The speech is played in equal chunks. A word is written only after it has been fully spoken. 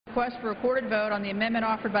Request for recorded vote on the amendment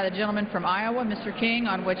offered by the gentleman from Iowa, Mr. King,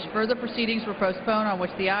 on which further proceedings were postponed, on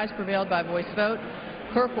which the ayes prevailed by voice vote.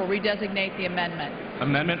 Clerk will redesignate the amendment.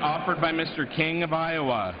 Amendment offered by Mr. King of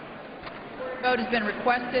Iowa. Vote has been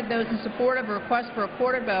requested. Those in support of a request for a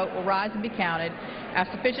recorded vote will rise and be counted. As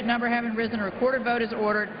sufficient number having risen, a recorded vote is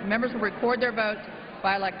ordered. Members will record their votes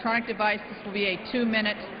by electronic device. This will be a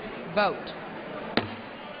 2-minute vote.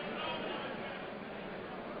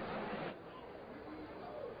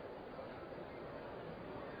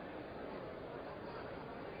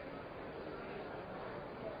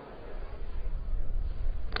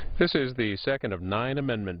 This is the second of 9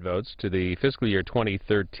 amendment votes to the fiscal year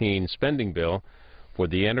 2013 spending bill for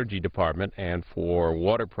the Energy Department and for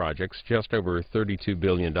water projects, just over $32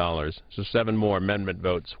 billion. So 7 more amendment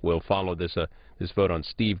votes will follow this vote on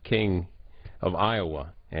Steve King of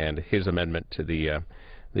Iowa and his amendment to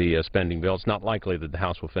the spending bill. It's not likely that the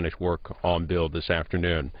House will finish work on bill this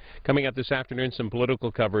afternoon. Coming up this afternoon, some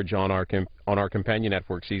political coverage on our companion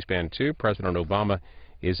network, C-SPAN 2. President Obama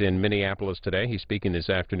is in Minneapolis today. He's speaking this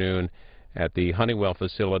afternoon at the Honeywell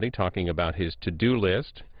facility, talking about his to-do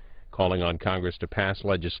list, calling on Congress to pass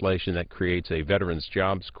legislation that creates a Veterans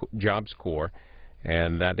Jobs Corps,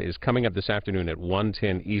 and that is coming up this afternoon at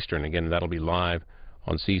 1:10 Eastern. Again, that'll be live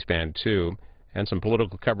on C-SPAN 2, and some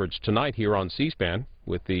political coverage tonight here on C-SPAN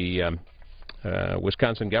with the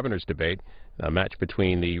Wisconsin governor's debate,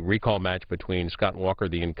 the recall match between Scott Walker,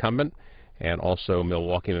 the incumbent, and also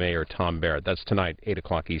Milwaukee Mayor Tom Barrett. That's tonight, 8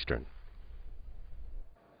 o'clock Eastern.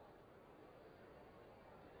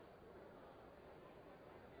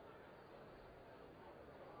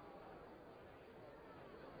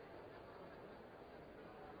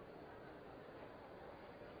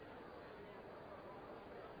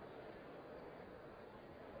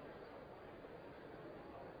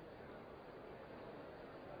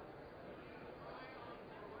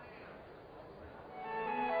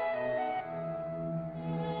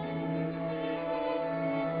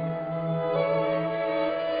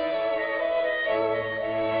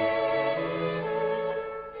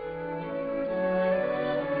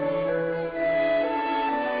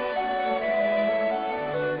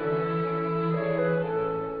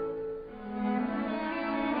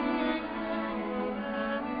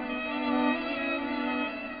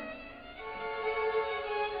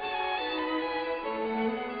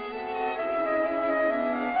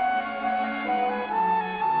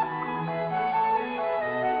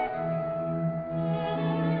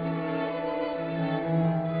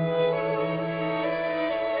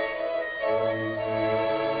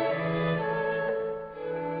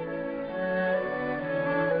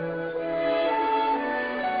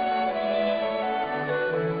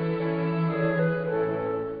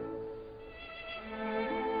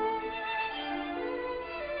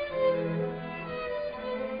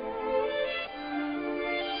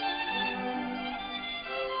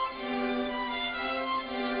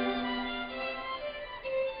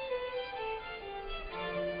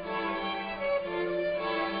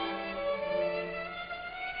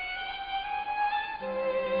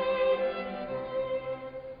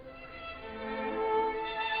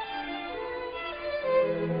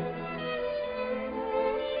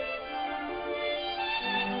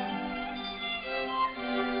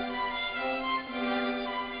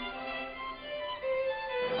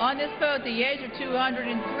 On this vote, the yeas are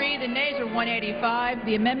 203, the nays are 185.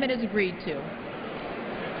 The amendment is agreed to.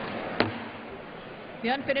 The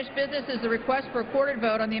unfinished business is the request for a recorded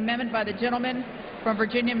vote on the amendment by the gentleman from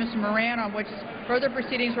Virginia, Mr. Moran, on which further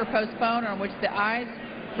proceedings were postponed, on which the ayes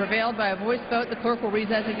prevailed by a voice vote. The clerk will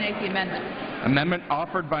redesignate the amendment. Amendment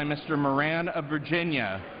offered by Mr. Moran of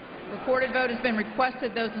Virginia. Recorded vote has been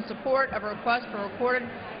requested. Those in support of a request for a recorded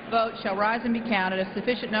vote shall rise and be counted. A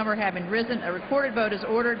sufficient number having risen, a recorded vote is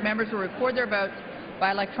ordered. Members will record their votes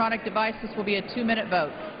by electronic device. This will be a 2-minute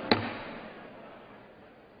vote.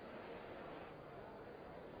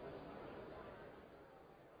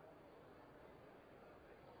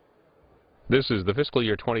 This is the fiscal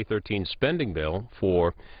year 2013 spending bill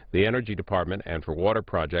for the Energy Department and for water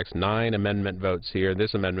projects. 9 amendment votes here.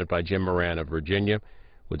 This amendment by Jim Moran of Virginia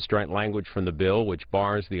would strike language from the bill which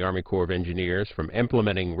bars the Army Corps of Engineers from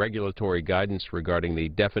implementing regulatory guidance regarding the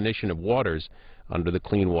definition of waters under the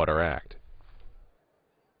Clean Water Act.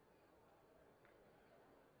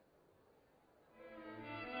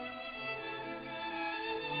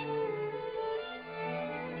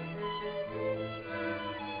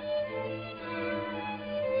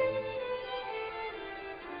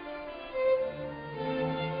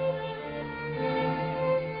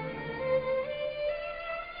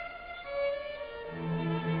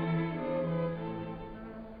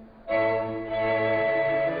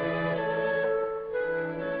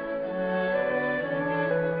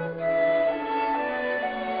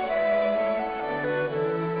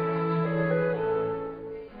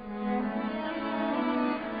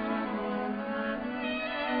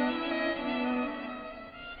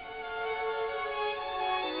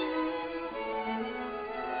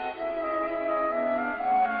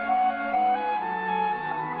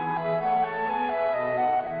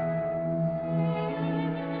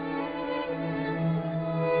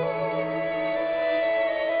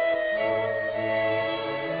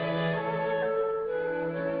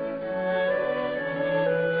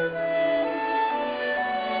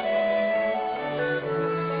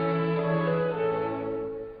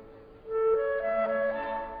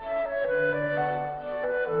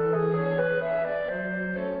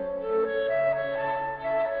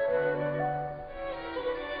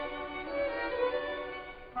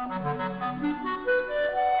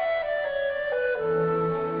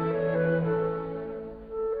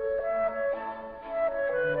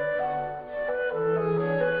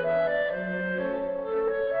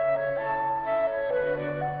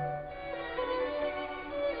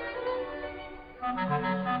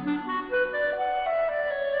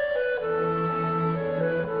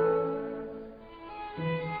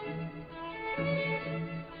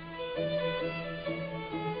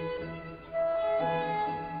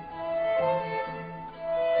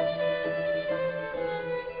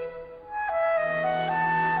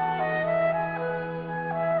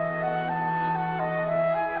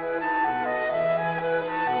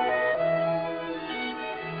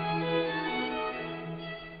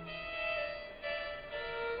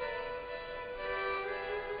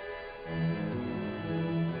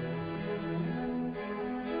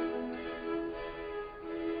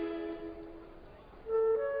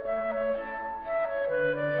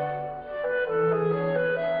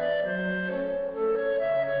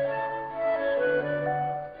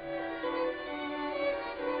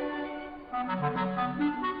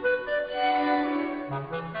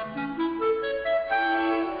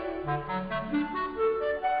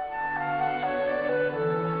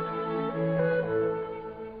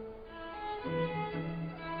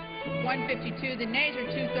 152, the nays are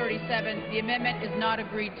 237. The amendment is not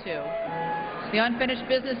agreed to. The unfinished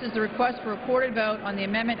business is the request for recorded vote on the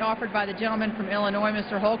amendment offered by the gentleman from Illinois,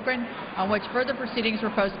 Mr. Holmgren, on which further proceedings were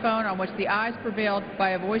postponed, on which the ayes prevailed by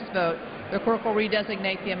a voice vote. The clerk will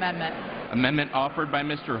redesignate the amendment. Amendment offered by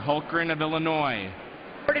Mr. Holmgren of Illinois.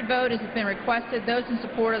 Recorded vote has been requested. Those in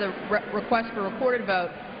support of the request for recorded vote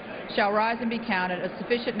shall rise and be counted. A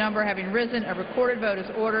sufficient number having risen, a recorded vote is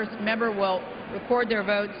ordered. Member will record their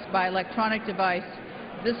votes by electronic device.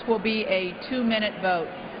 This will be a 2-minute vote.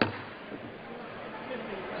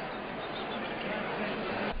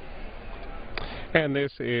 And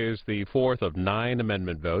this is the fourth of 9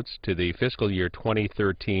 amendment votes to the fiscal year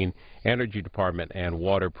 2013 Energy Department and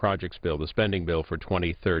Water Projects Bill, the spending bill for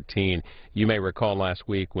 2013. You may recall last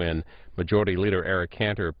week when Majority Leader Eric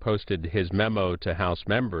Cantor posted his memo to House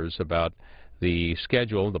members about the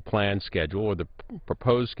schedule, the planned schedule, or the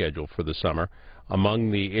proposed schedule for the summer.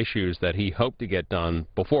 Among the issues that he hoped to get done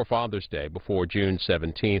before Father's Day, before June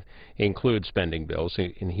 17th, include spending bills.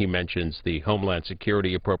 And he mentions the Homeland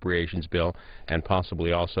Security Appropriations Bill and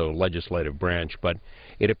possibly also legislative branch. But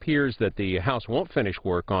it appears that the House won't finish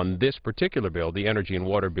work on this particular bill, the Energy and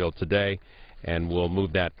Water Bill, today, and will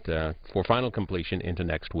move that for final completion into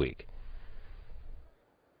next week.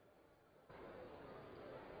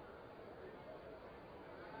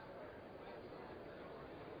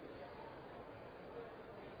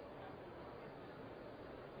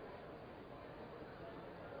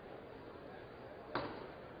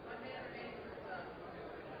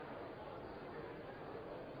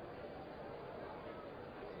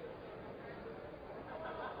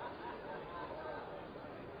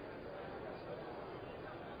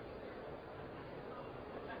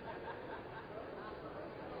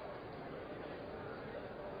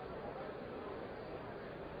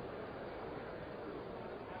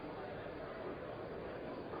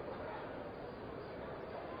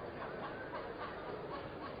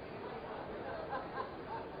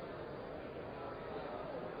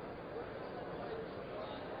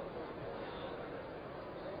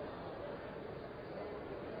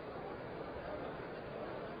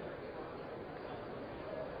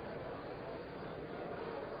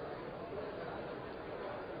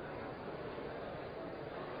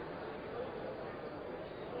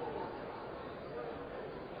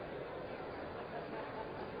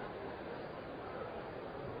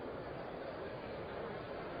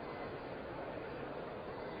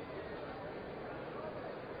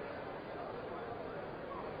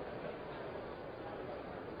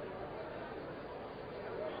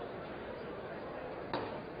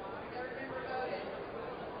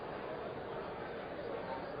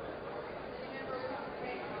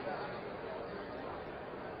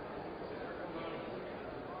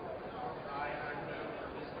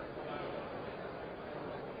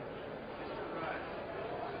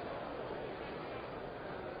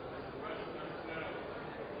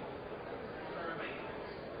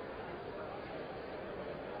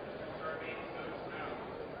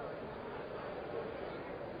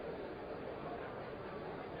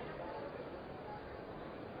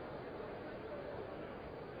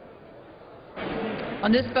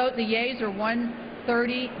 On this vote, the yeas are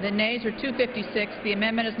 130, the nays are 256. The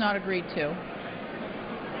amendment is not agreed to.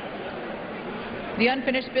 The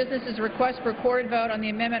unfinished business is a request for recorded vote on the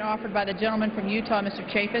amendment offered by the gentleman from Utah, Mr.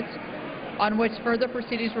 Chaffetz, on which further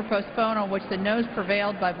proceedings were postponed, on which the noes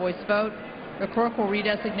prevailed by voice vote. The clerk will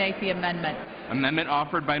redesignate the amendment. Amendment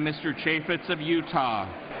offered by Mr. Chaffetz of Utah.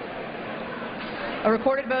 A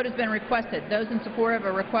recorded vote has been requested. Those in support of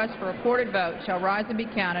a request for recorded vote shall rise and be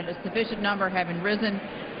counted. A sufficient number having risen,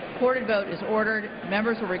 recorded vote is ordered.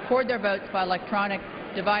 Members will record their votes by electronic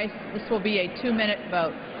device. This will be a 2-minute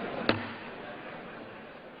vote.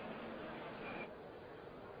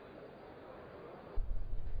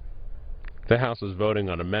 The House is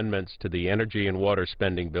voting on amendments to the Energy and Water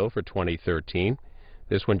Spending Bill for 2013.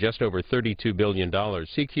 This one just over $32 billion.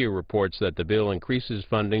 CQ reports that the bill increases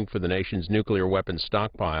funding for the nation's nuclear weapons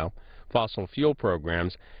stockpile, fossil fuel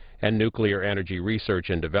programs, and nuclear energy research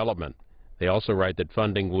and development. They also write that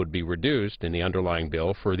funding would be reduced in the underlying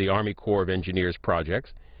bill for the Army Corps of Engineers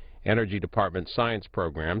projects, Energy Department science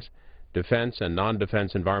programs, defense and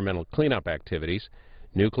non-defense environmental cleanup activities,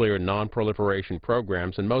 nuclear non-proliferation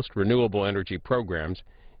programs, and most renewable energy programs,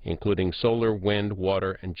 including solar, wind,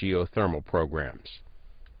 water, and geothermal programs.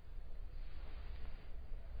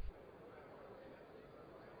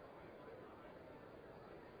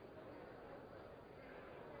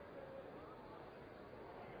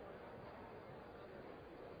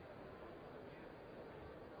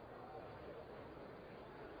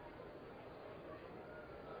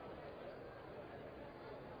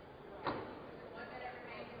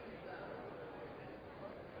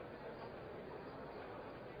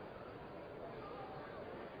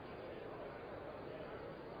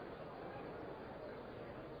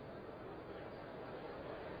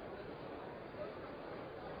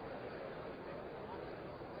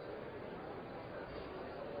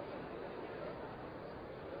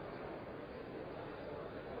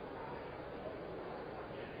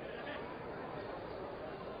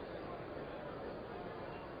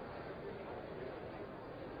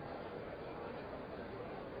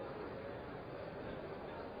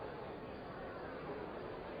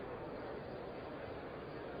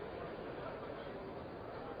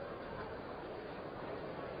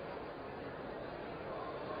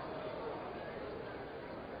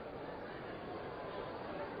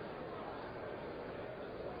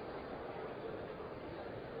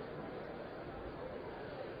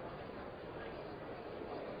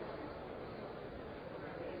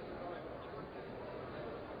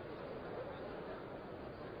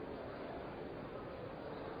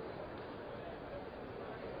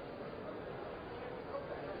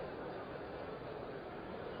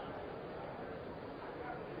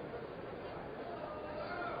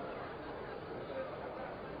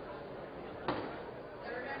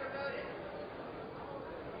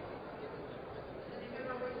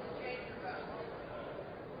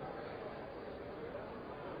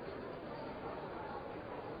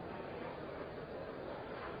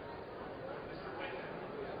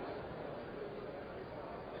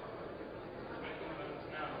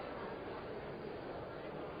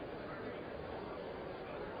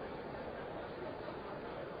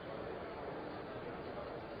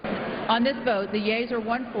 On this vote, the yeas are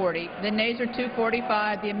 140, the nays are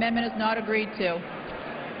 245. The amendment is not agreed to.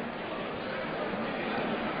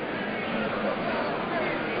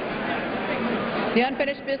 The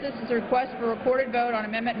unfinished business is a request for a recorded vote on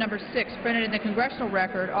amendment number 6, printed in the congressional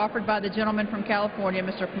record, offered by the gentleman from California,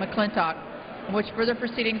 Mr. McClintock, on which further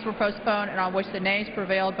proceedings were postponed and on which the nays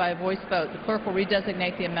prevailed by a voice vote. The clerk will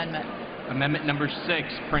redesignate the amendment. Amendment number 6,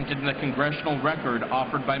 printed in the congressional record,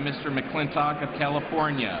 offered by Mr. McClintock of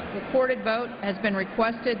California. Recorded vote has been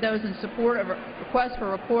requested. Those in support of a request for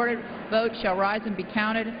a recorded vote shall rise and be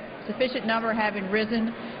counted. Sufficient number having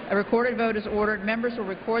risen, a recorded vote is ordered. Members will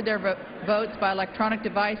record their votes by electronic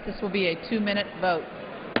device. This will be a 2-minute vote.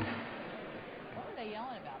 What were they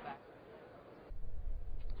yelling about back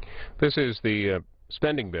there? This is the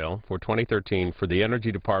spending bill for 2013 for the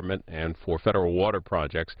Energy Department and for federal water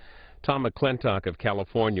projects. Tom McClintock of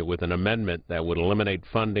California with an amendment that would eliminate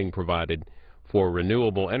funding provided for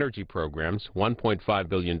renewable energy programs, $1.5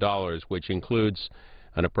 billion, which includes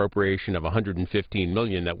an appropriation of $115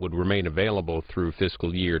 million that would remain available through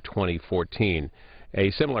fiscal year 2014. A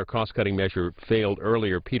similar cost-cutting measure failed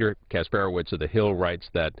earlier. Peter Kasparowicz of the Hill writes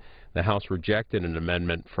that the House rejected an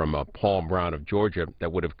amendment from Paul Brown of Georgia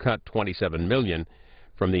that would have cut $27 million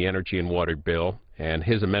from the energy and water bill, and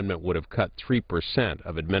his amendment would have cut 3%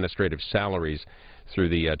 of administrative salaries through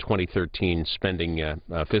the 2013 spending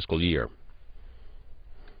fiscal year.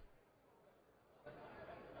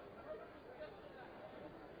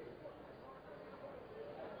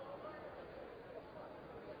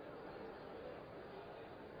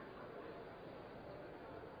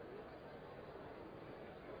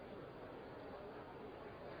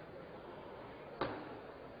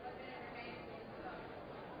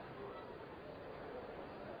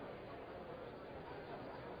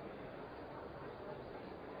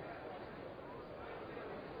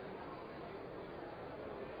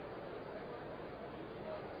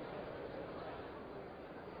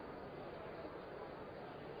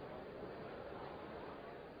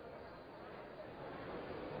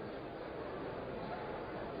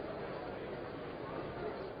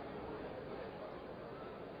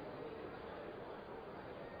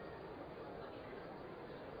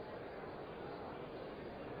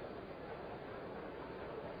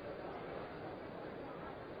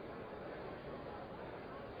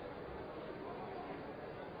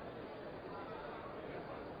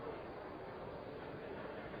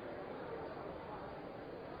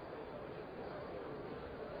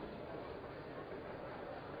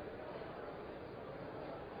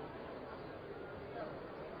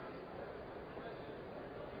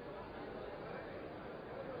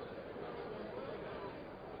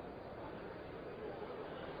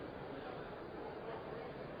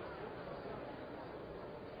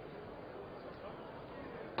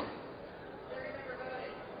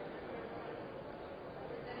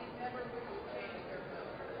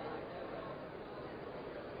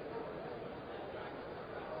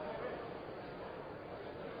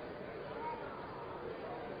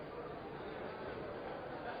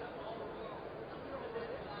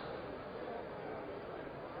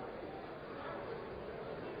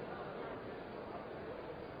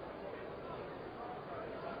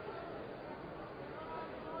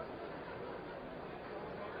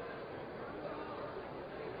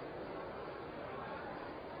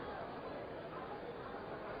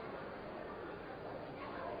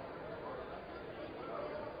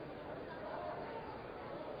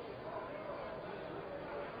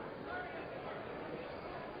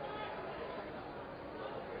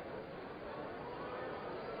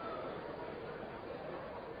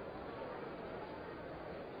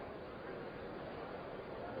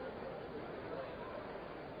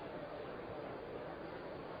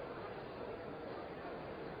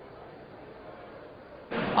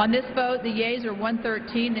 On this vote, the yeas are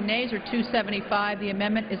 113, the nays are 275. The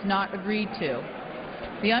amendment is not agreed to.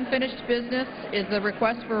 The unfinished business is the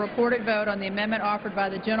request for a recorded vote on the amendment offered by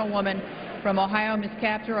the gentlewoman from Ohio, Ms.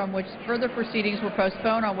 Capter, on which further proceedings were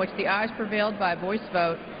postponed, on which the ayes prevailed by voice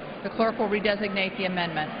vote. The clerk will redesignate the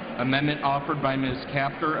amendment. Amendment offered by Ms.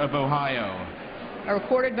 Capter of Ohio. A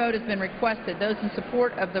recorded vote has been requested. Those in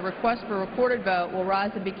support of the request for a recorded vote will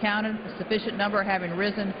rise and be counted. A sufficient number having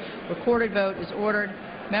risen, recorded vote is ordered.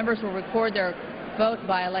 Members will record their vote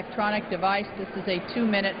by electronic device. This is a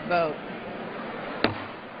 2-minute vote.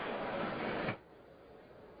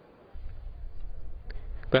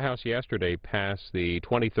 The House yesterday passed the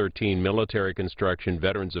 2013 Military Construction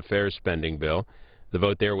Veterans Affairs Spending Bill. The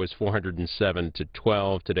vote there was 407 to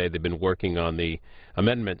 12. Today they've been working on the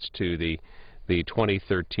amendments to the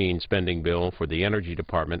 2013 spending bill for the Energy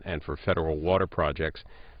Department and for federal water projects.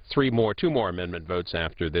 two more amendment votes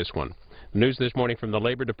after this one. News this morning from the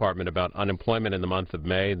Labor Department about unemployment in the month of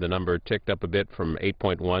May. The number ticked up a bit from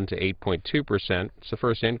 8.1 to 8.2%. It's the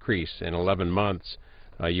first increase in 11 months.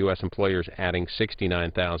 U.S. employers adding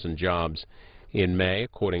 69,000 jobs in May,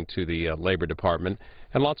 according to the Labor Department.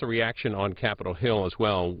 And lots of reaction on Capitol Hill as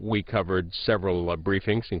well. We covered several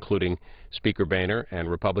briefings, including Speaker Boehner and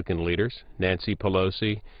Republican leaders, Nancy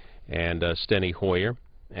Pelosi and Steny Hoyer.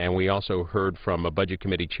 And we also heard from Budget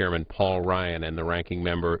Committee Chairman Paul Ryan and the Ranking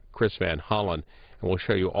Member Chris Van Hollen. And we'll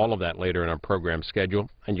show you all of that later in our program schedule.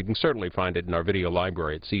 And you can certainly find it in our video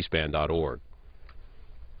library at cspan.org.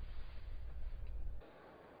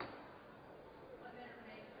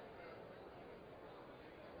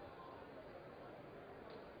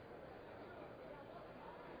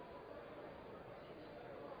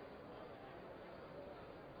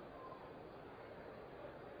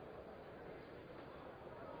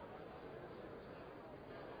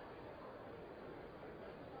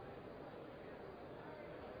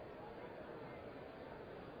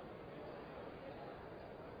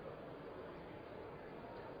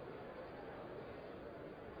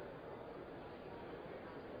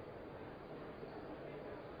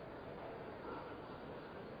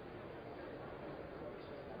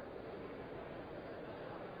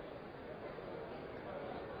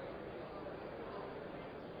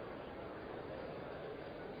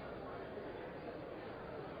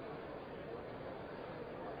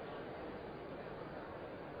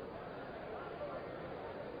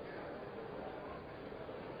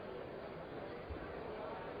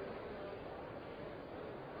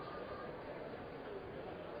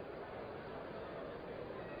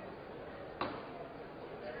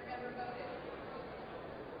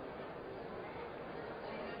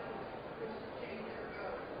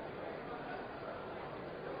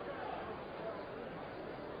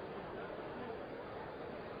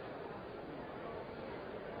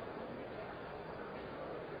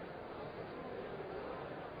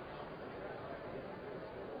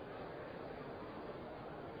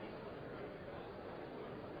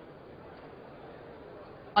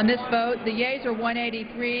 On this vote, the yeas are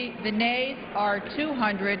 183, the nays are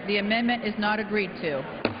 200. The amendment is not agreed to.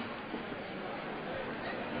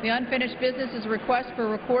 The unfinished business is a request for a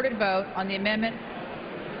recorded vote on the amendment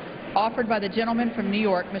offered by the gentleman from New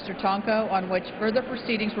York, Mr. Tonko, on which further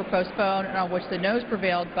proceedings were postponed and on which the noes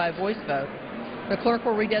prevailed by voice vote. The clerk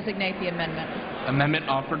will redesignate the amendment. Amendment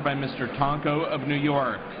offered by Mr. Tonko of New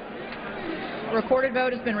York. A recorded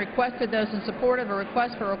vote has been requested. Those in support of a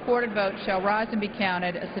request for a recorded vote shall rise and be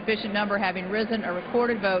counted. A sufficient number having risen, a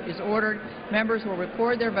recorded vote is ordered. Members will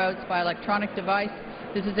record their votes by electronic device.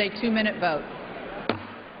 This is a 2-minute vote.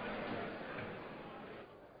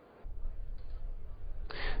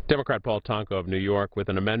 Democrat Paul Tonko of New York with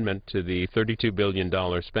an amendment to the $32 billion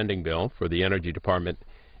spending bill for the Energy Department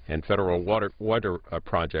and federal water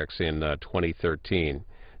projects in 2013.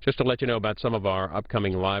 Just to let you know about some of our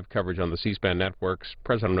upcoming live coverage on the C-SPAN networks,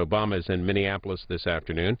 President Obama is in Minneapolis this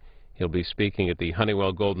afternoon. He'll be speaking at the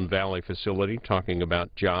Honeywell Golden Valley facility talking about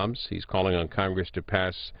jobs. He's calling on Congress to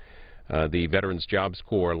pass the Veterans Jobs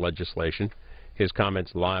Corps legislation. His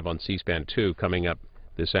comments live on C-SPAN 2 coming up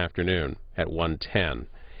this afternoon at 1:10.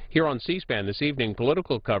 Here on C-SPAN this evening,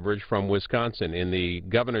 political coverage from Wisconsin in the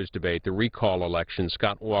governor's debate, the recall election.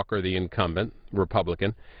 Scott Walker, the incumbent,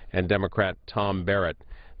 Republican, and Democrat Tom Barrett,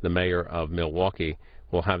 the mayor of Milwaukee.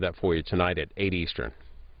 We'll have that for you tonight at 8 Eastern.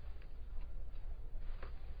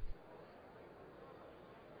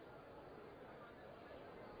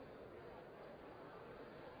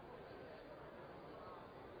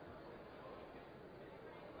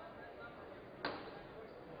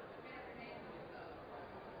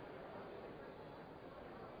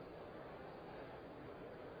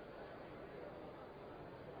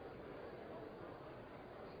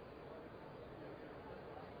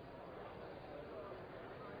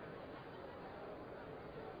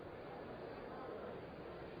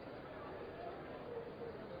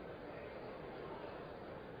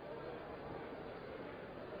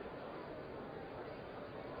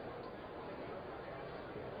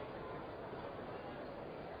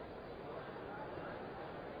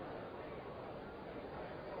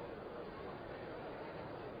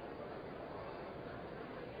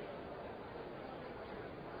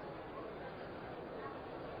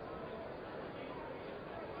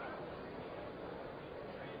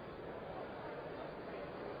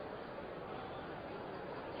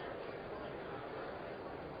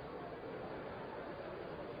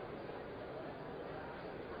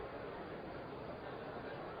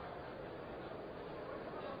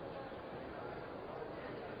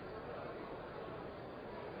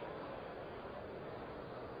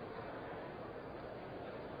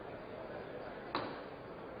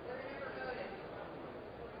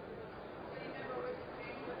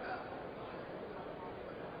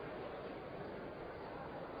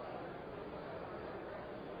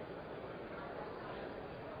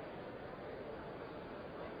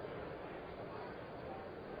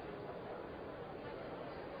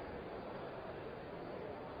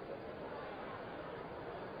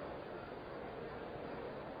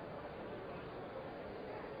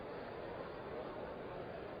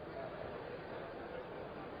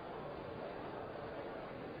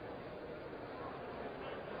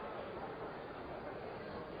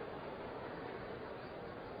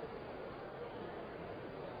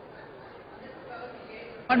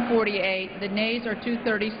 148. The nays are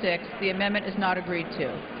 236. The amendment is not agreed to.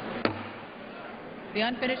 The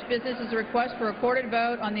unfinished business is a request for a recorded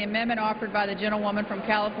vote on the amendment offered by the gentlewoman from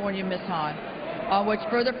California, Ms. Hahn, on which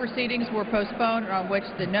further proceedings were postponed and on which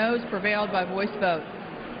the noes prevailed by voice vote.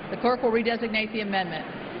 The clerk will redesignate the amendment.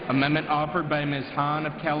 Amendment offered by Ms. Hahn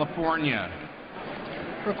of California.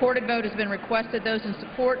 Recorded vote has been requested. Those in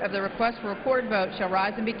support of the request for recorded vote shall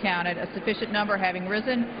rise and be counted. A sufficient number having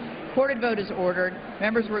risen, recorded vote is ordered.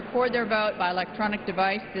 Members will record their vote by electronic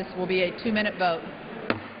device. This will be a 2-minute vote.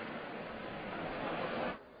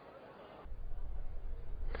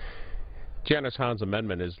 Janice Hahn's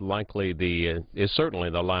amendment is certainly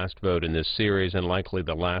the last vote in this series and likely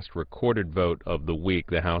the last recorded vote of the week.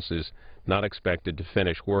 The House is not expected to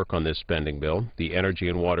finish work on this spending bill, the energy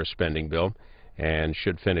and water spending bill, and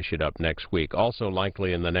should finish it up next week. Also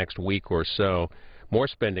likely in the next week or so, more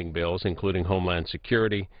spending bills, including Homeland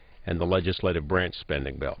Security and the legislative branch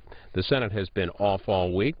spending bill. The Senate has been off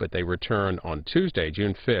all week, but they return on Tuesday,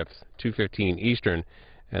 June 5th, 2:15 Eastern,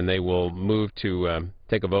 and they will move to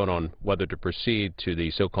take a vote on whether to proceed to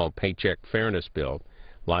the so-called Paycheck Fairness Bill.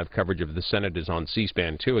 Live coverage of the Senate is on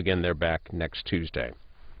C-SPAN 2. Again, they're back next Tuesday.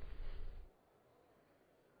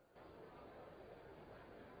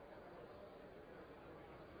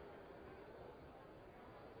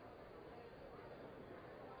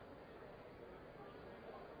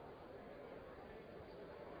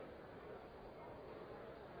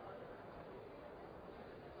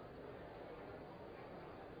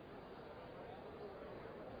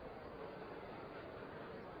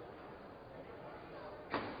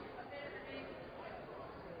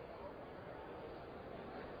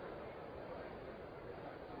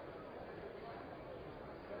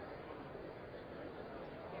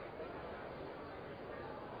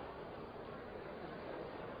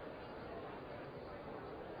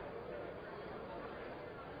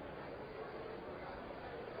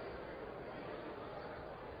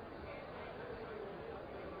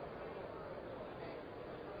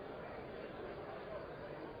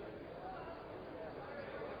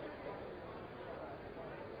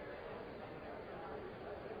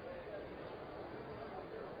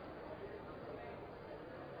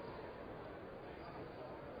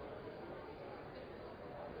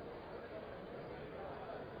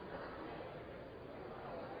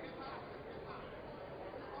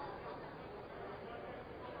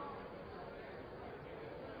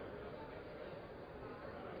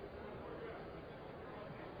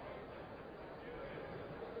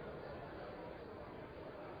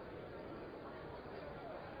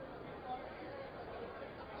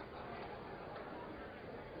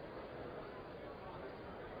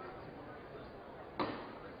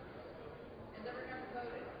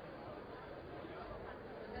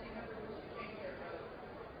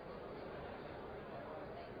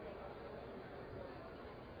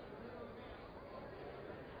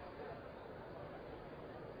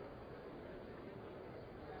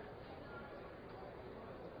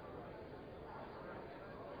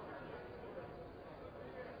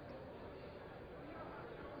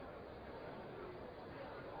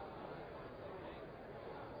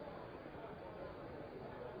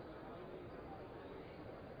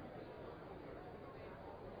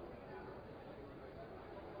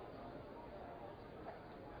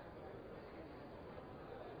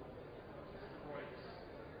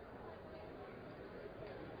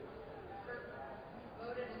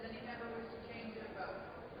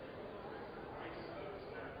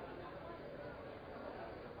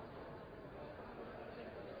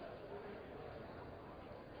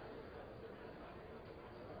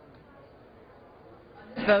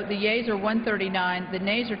 Vote. The yeas are 139. The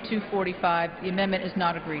nays are 245. The amendment is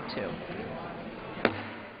not agreed to.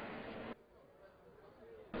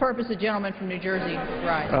 Purpose, the gentleman from New Jersey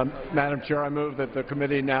rise. Madam Chair, I move that the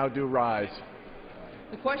committee now do rise.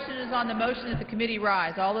 The question is on the motion that the committee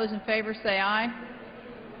rise. All those in favor say aye.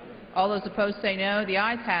 All those opposed say no. The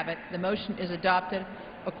ayes have it. The motion is adopted.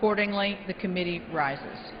 Accordingly, the committee rises.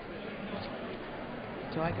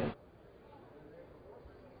 Do I go?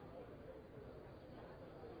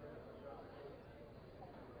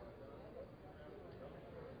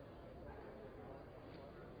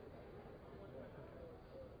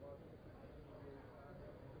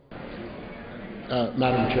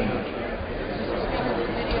 Madam Chair.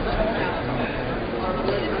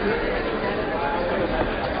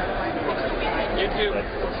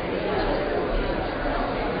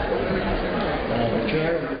 The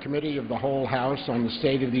Chair of the Committee of the Whole House on the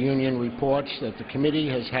State of the Union reports that the committee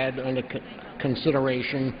has had under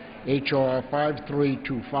consideration H.R.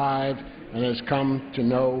 5325 and has come to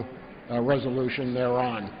no resolution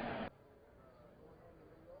thereon.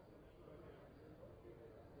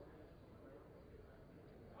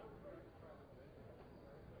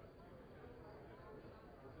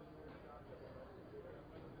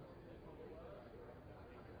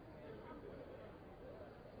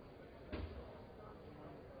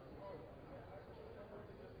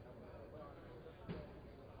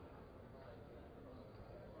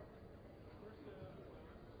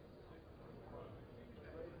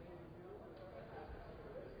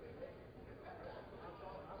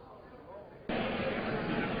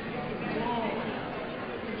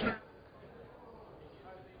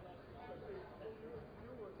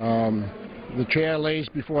 The Chair lays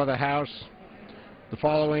before the House the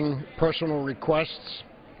following personal requests.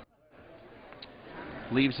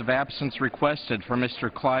 Leaves of absence requested for Mr.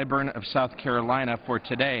 Clyburn of South Carolina for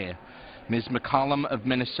today, Ms. McCollum of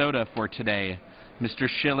Minnesota for today, Mr.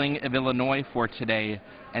 Schilling of Illinois for today,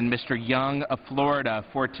 and Mr. Young of Florida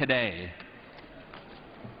for today.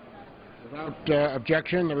 Without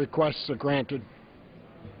objection, the requests are granted.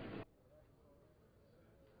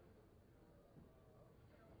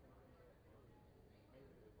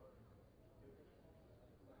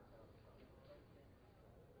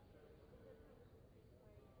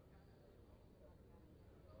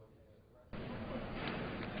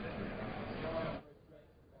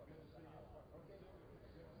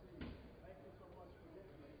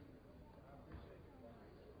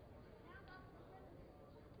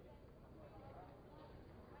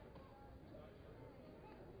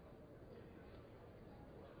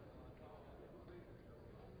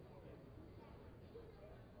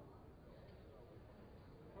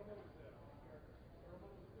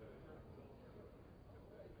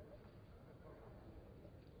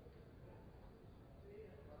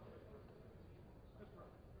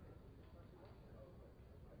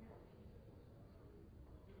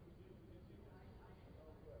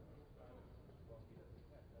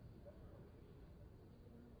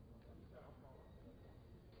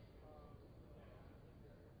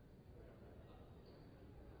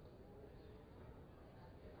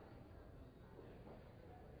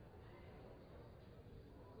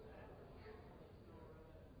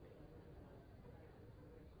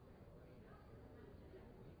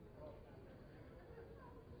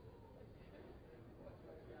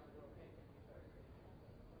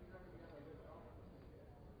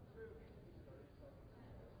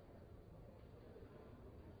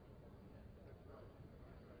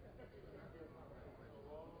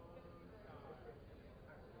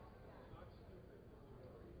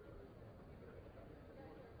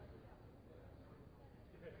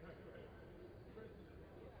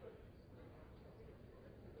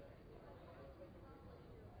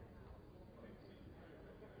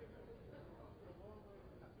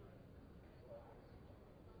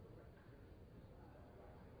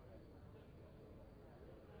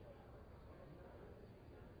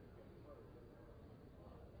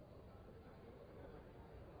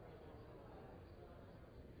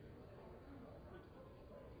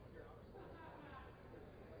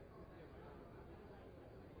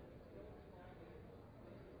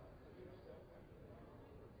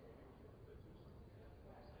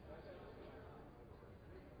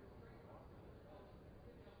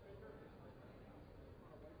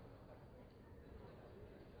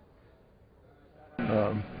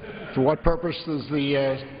 For what purpose does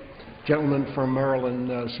the gentleman from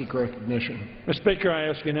Maryland seek recognition? Mr. Speaker, I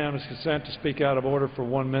ask unanimous consent to speak out of order for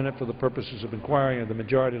 1 minute for the purposes of inquiring of the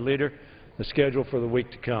Majority Leader the schedule for the week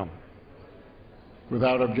to come.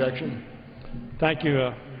 Without objection. Thank you,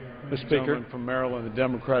 Mr. Speaker. Gentleman from Maryland, the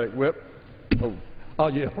Democratic Whip. Oh, I'll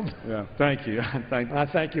yield. Yeah, thank you. I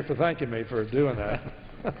thank you for thanking me for doing that.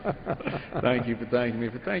 Thank you for thanking me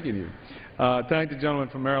for thanking you. Thank the gentleman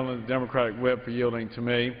from Maryland, the Democratic Whip, for yielding to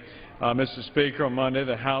me. Mr. Speaker, on Monday,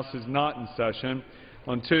 the House is not in session.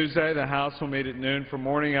 On Tuesday, the House will meet at noon for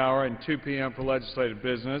morning hour and 2 p.m. for legislative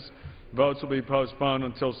business. Votes will be postponed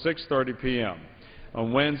until 6:30 p.m.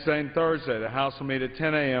 On Wednesday and Thursday, the House will meet at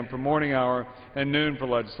 10 a.m. for morning hour and noon for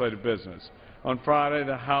legislative business. On Friday,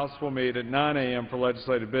 the House will meet at 9 a.m. for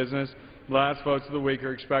legislative business. Last votes of the week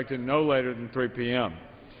are expected no later than 3 p.m.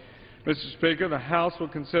 Mr. Speaker, the House will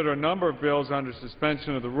consider a number of bills under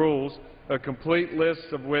suspension of the rules, a complete list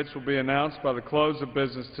of which will be announced by the close of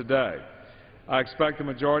business today. I expect the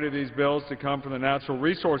majority of these bills to come from the Natural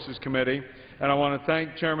Resources Committee, and I want to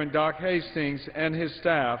thank Chairman Doc Hastings and his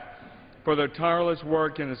staff for their tireless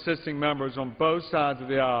work in assisting members on both sides of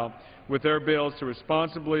the aisle with their bills to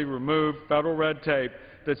responsibly remove federal red tape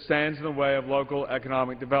that stands in the way of local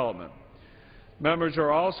economic development. Members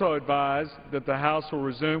are also advised that the House will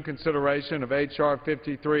resume consideration of H.R.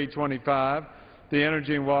 5325, the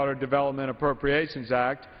Energy and Water Development Appropriations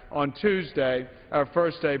Act, on Tuesday, our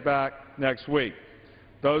first day back next week.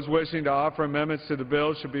 Those wishing to offer amendments to the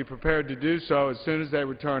bill should be prepared to do so as soon as they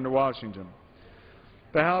return to Washington.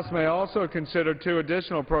 The House may also consider 2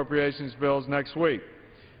 additional appropriations bills next week.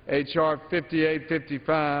 H.R.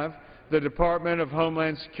 5855, the Department of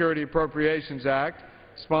Homeland Security Appropriations Act,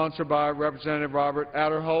 sponsored by Representative Robert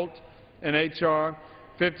Adderholt, and H.R.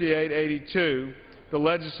 5882, the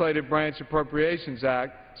Legislative Branch Appropriations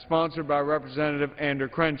Act, sponsored by Representative Andrew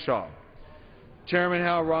Crenshaw. Chairman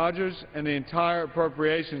Hal Rogers and the entire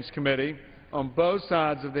Appropriations Committee on both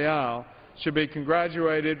sides of the aisle should be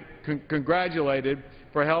congratulated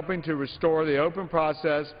for helping to restore the open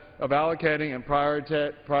process of allocating and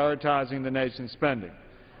prioritizing the nation's spending.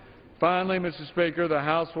 Finally, Mr. Speaker, the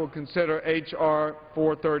House will consider H.R.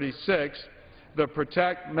 436, the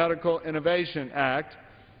Protect Medical Innovation Act,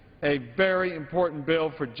 a very important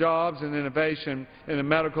bill for jobs and innovation in the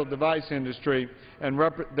medical device industry and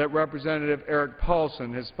that Representative Eric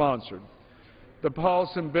Paulson has sponsored. The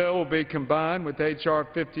Paulson bill will be combined with H.R.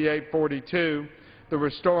 5842, the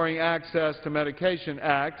Restoring Access to Medication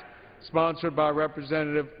Act, sponsored by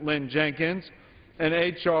Representative Lynn Jenkins, and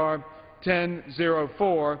H.R.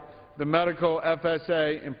 1004, the Medical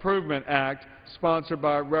FSA Improvement Act, sponsored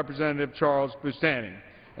by Representative Charles Bustani.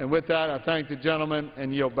 And with that, I thank the gentleman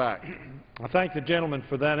and yield back. I thank the gentleman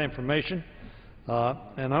for that information.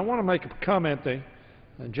 And I want to make a comment. The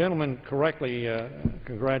gentleman correctly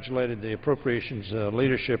congratulated the appropriations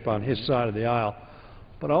leadership on his side of the aisle.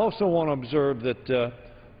 But I also want to observe that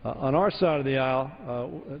on our side of the aisle,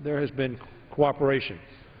 there has been cooperation.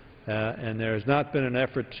 And there has not been an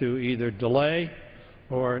effort to either delay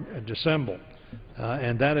or dissemble.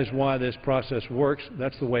 And that is why this process works.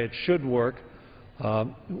 That's the way it should work.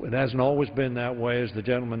 It hasn't always been that way, as the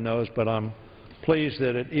gentleman knows, but I'm pleased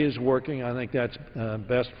that it is working. I think that's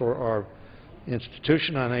best for our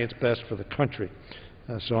institution. I think it's best for the country.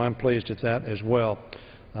 So I'm pleased at that as well.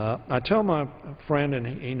 I tell my friend, and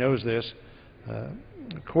he knows this,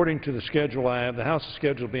 according to the schedule I have, the House is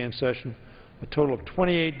scheduled to be in session a total of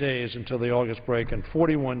 28 days until the August break and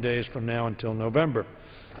 41 days from now until November.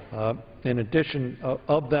 In addition,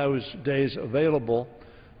 of those days available,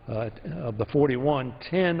 of the 41,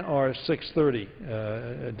 10 are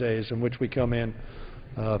 6:30 days in which we come in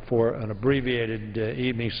for an abbreviated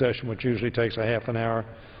evening session, which usually takes a half an hour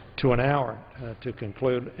to an hour to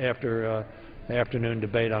conclude after afternoon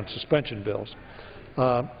debate on suspension bills.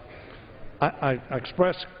 I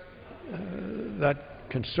express that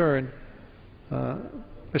concern.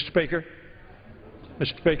 Mr.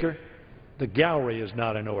 Speaker, the gallery is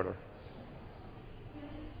not in order.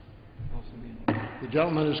 The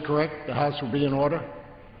gentleman is correct. The House will be in order.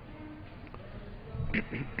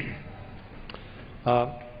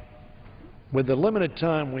 With the limited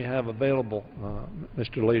time we have available,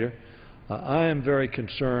 Mr. Leader, I am very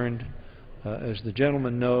concerned, as the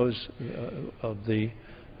gentleman knows, of the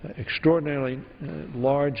extraordinarily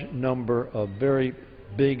large number of very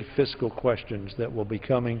big fiscal questions that will be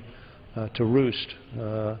coming to roost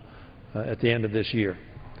at the end of this year.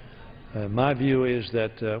 My view is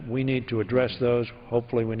that we need to address those.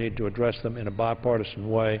 Hopefully we need to address them in a bipartisan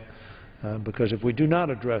way, because if we do not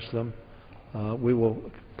address them, we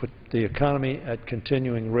will put the economy at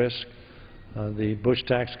continuing risk. The Bush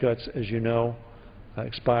tax cuts, as you know,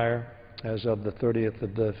 expire as of the 30th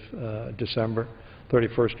of December,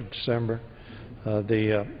 31st of December.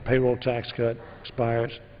 The payroll tax cut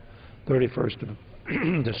expires 31st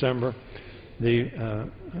of December. The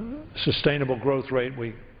sustainable growth rate,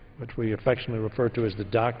 which we affectionately refer to as the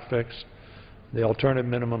doc fix, the alternative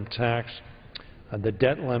minimum tax, the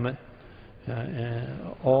debt limit,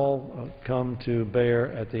 all come to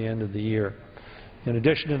bear at the end of the year. In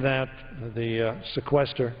addition to that, the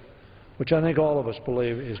sequester, which I think all of us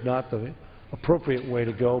believe is not the appropriate way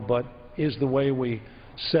to go, but is the way we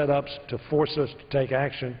set up to force us to take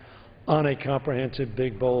action on a comprehensive,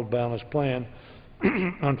 big, bold, balanced plan.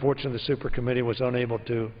 Unfortunately, the Super Committee was unable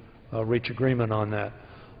to reach agreement on that.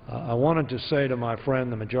 I wanted to say to my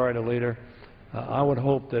friend, the Majority Leader, I would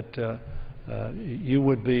hope that you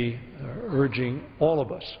would be urging all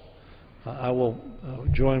of us. I will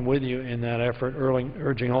join with you in that effort,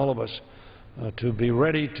 urging all of us to be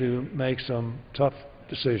ready to make some tough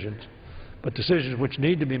decisions, but decisions which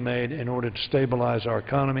need to be made in order to stabilize our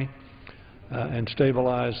economy and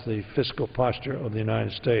stabilize the fiscal posture of the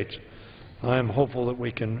United States. I am hopeful that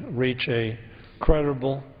we can reach a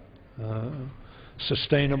credible,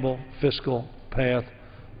 sustainable fiscal path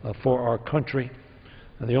for our country.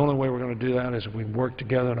 And the only way we're going to do that is if we work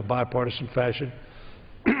together in a bipartisan fashion.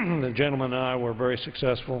 The gentleman and I were very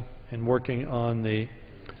successful in working on the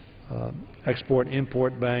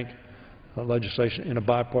Export-Import Bank legislation in a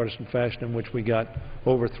bipartisan fashion, in which we got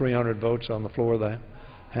over 300 votes on the floor of the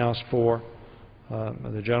House for.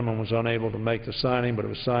 The gentleman was unable to make the signing, but it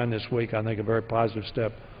was signed this week. I think a very positive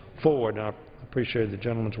step forward. And I appreciate the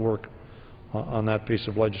gentleman's work on that piece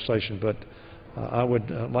of legislation. But I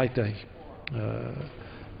would like to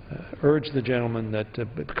urge the gentleman that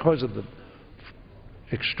because of the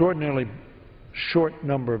extraordinarily short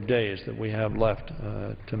number of days that we have left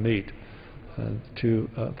to meet, to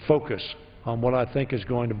focus on what I think is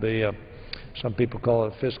going to be some people call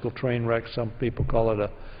it a fiscal train wreck, some people call it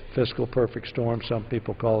a fiscal perfect storm. Some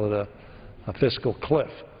people call it a fiscal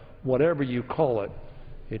cliff. Whatever you call it,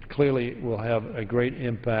 it clearly will have a great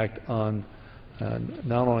impact on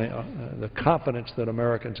not only the confidence that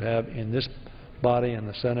Americans have in this body and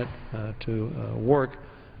the Senate to work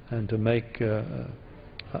and to make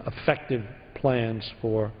effective plans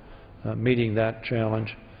for meeting that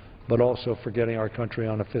challenge, but also for getting our country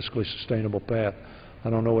on a fiscally sustainable path. I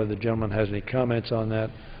don't know whether the gentleman has any comments on that,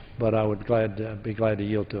 but I would be glad to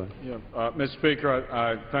yield to him. Yeah. Mr. Speaker,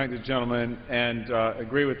 I thank the gentleman and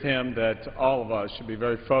agree with him that all of us should be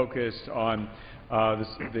very focused on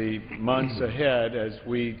the months ahead as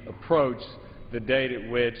we approach the date at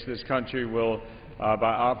which this country will,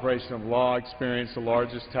 by operation of law, experience the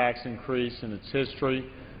largest tax increase in its history,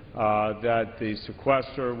 that the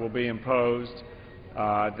sequester will be imposed,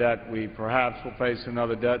 that we perhaps will face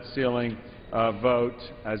another debt ceiling vote,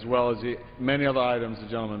 as well as many other items the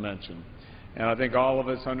gentleman mentioned. And I think all of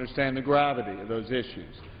us understand the gravity of those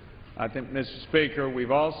issues. I think, Mr. Speaker,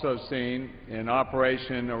 we've also seen in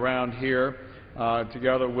operation around here,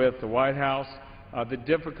 together with the White House, the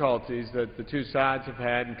difficulties that the two sides have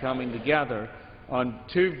had in coming together on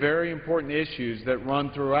two very important issues that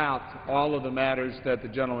run throughout all of the matters that the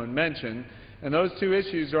gentleman mentioned, and those two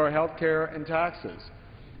issues are health care and taxes.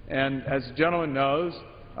 And as the gentleman knows,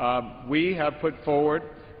 we have put forward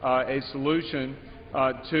a solution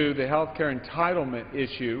to the health care entitlement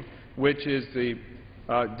issue, which is the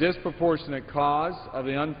disproportionate cause of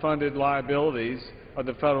the unfunded liabilities of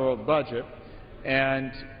the federal budget.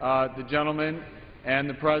 And the gentleman and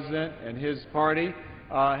the President and his party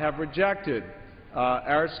have rejected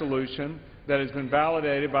our solution that has been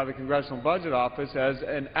validated by the Congressional Budget Office as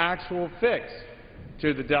an actual fix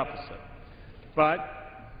to the deficit. But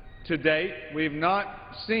to date, we've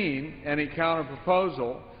not seen any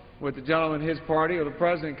counterproposal with the gentleman and his party or the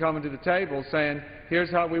President coming to the table saying,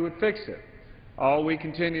 here's how we would fix it. All we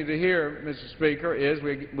continue to hear, Mr. Speaker, is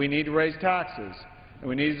we need to raise taxes, and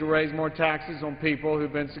we need to raise more taxes on people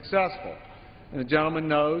who've been successful. And the gentleman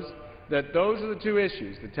knows that those are the two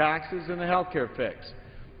issues, the taxes and the health care fix,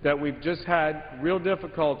 that we've just had real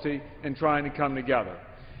difficulty in trying to come together.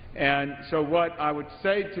 And so what I would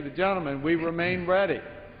say to the gentleman, we remain ready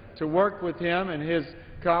to work with him and his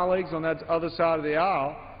colleagues on that other side of the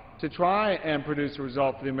aisle to try and produce a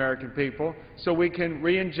result for the American people so we can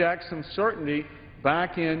re-inject some certainty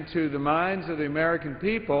back into the minds of the American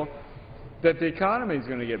people that the economy is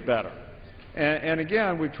going to get better. And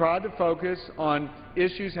again, we've tried to focus on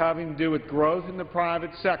issues having to do with growth in the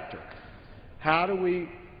private sector. How do we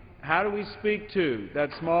speak to that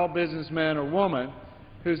small businessman or woman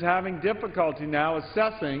who's having difficulty now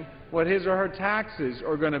assessing what his or her taxes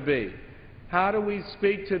are going to be? How do we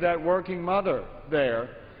speak to that working mother there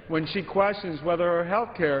when she questions whether her health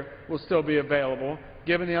care will still be available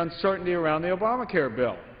given the uncertainty around the Obamacare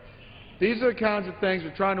bill? These are the kinds of things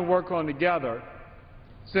we're trying to work on together,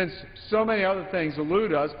 since so many other things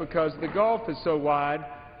elude us because the gulf is so wide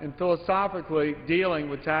in philosophically dealing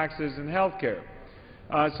with taxes and health care.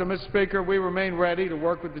 So, Mr. Speaker, we remain ready to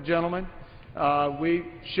work with the gentleman. We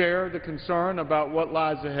share the concern about what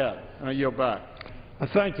lies ahead. And I yield back. I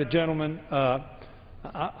thank the gentleman.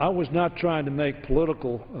 I was not trying to make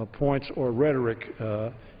political points or rhetoric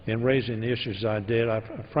in raising the issues I did. I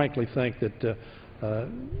frankly think that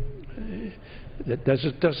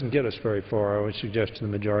that doesn't get us very far, I would suggest to the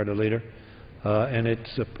Majority Leader. And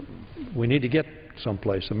we need to get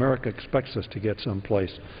someplace. America expects us to get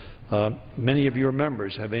someplace. Many of your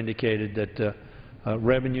members have indicated that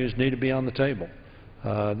revenues need to be on the table.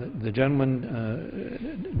 The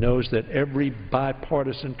gentleman knows that every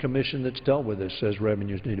bipartisan commission that's dealt with this says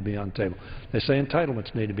revenues need to be on the table. They say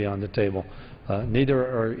entitlements need to be on the table. Neither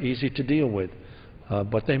are easy to deal with,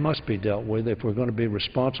 but they must be dealt with if we're going to be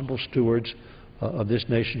responsible stewards of this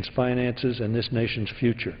nation's finances and this nation's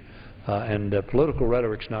future. And political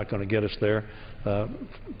rhetoric's not going to get us there.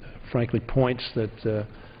 Frankly, points that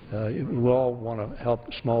we all want to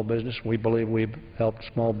help small business. We believe we've helped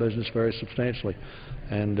small business very substantially.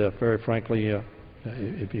 And very frankly,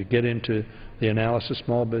 if you get into the analysis,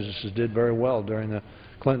 small businesses did very well during the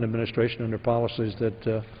Clinton administration under policies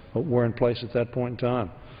that were in place at that point in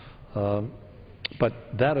time. But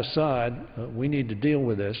that aside, we need to deal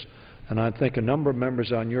with this. And I think a number of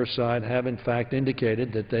members on your side have in fact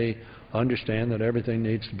indicated that they understand that everything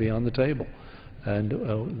needs to be on the table.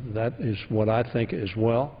 And that is what I think as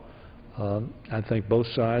well. I think both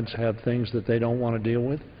sides have things that they don't want to deal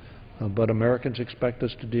with, but Americans expect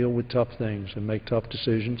us to deal with tough things and make tough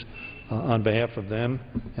decisions on behalf of them,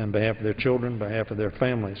 on behalf of their children, on behalf of their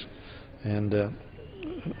families. And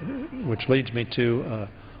which leads me to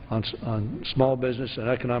on small business and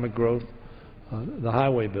economic growth, the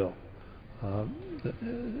highway bill.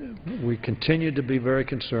 We continue to be very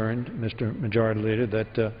concerned, Mr. Majority Leader,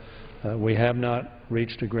 that we have not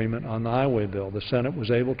reached agreement on the highway bill. The Senate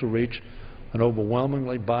was able to reach an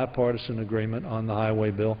overwhelmingly bipartisan agreement on the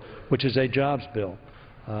highway bill, which is a jobs bill.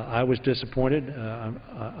 I was disappointed.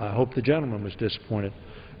 I hope the gentleman was disappointed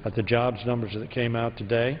at the jobs numbers that came out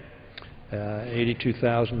today.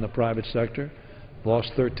 82,000 in the private sector,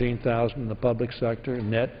 lost 13,000 in the public sector,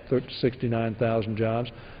 net 69,000 jobs.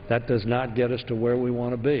 That does not get us to where we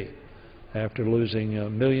want to be after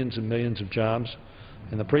losing millions and millions of jobs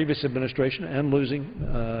in the previous administration and losing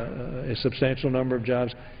a substantial number of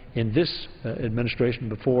jobs in this administration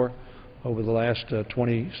before. Over the last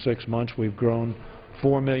 26 months, we've grown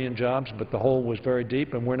 4 million jobs, but the hole was very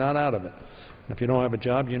deep, and we're not out of it. If you don't have a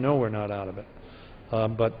job, you know we're not out of it.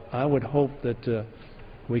 But I would hope that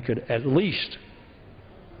we could at least,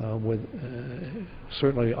 with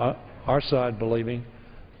certainly our side believing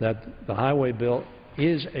that the highway bill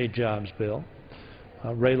is a jobs bill.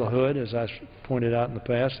 Ray LaHood, as I pointed out in the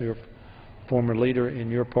past, your former leader in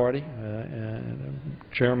your party, and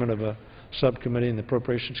chairman of a subcommittee in the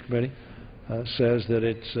Appropriations Committee, says that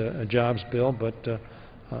it's a jobs bill, but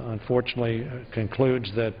unfortunately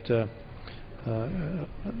concludes that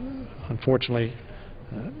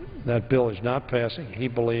that bill is not passing. He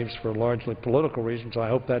believes for largely political reasons. I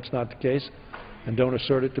hope that's not the case and don't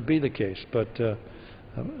assert it to be the case. But do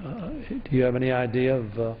you have any idea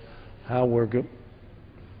of how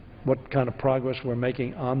what kind of progress we're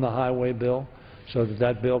making on the highway bill so that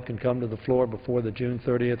that bill can come to the floor before the June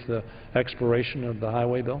 30th expiration of the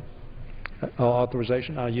highway bill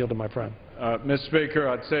authorization? I'll yield to my friend. Mr. Speaker,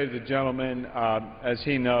 I'd say to the gentleman, as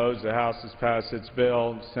he knows, the House has passed its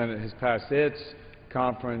bill, the Senate has passed its,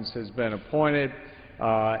 conference has been appointed,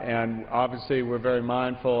 and obviously we're very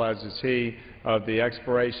mindful, as is he, of the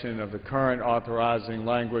expiration of the current authorizing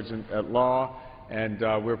language at law, and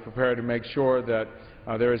we're prepared to make sure that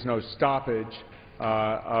there is no stoppage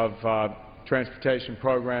of transportation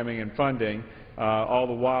programming and funding, all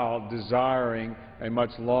the while desiring a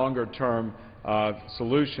much longer-term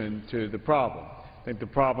solution to the problem. I think the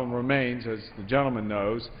problem remains, as the gentleman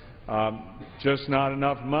knows, just not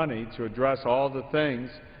enough money to address all the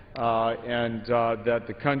things that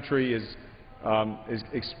the country is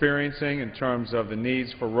experiencing in terms of the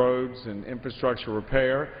needs for roads and infrastructure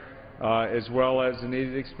repair, as well as the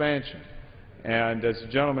needed expansion. And as the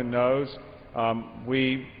gentleman knows,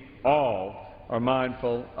 we all are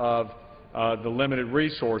mindful of the limited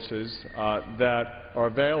resources that are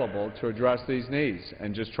available to address these needs,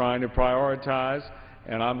 and just trying to prioritize.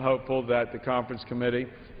 And I'm hopeful that the conference committee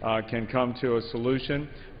can come to a solution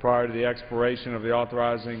prior to the expiration of the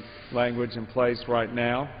authorizing language in place right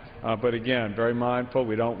now. But again, very mindful.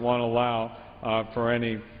 We don't want to allow for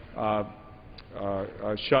any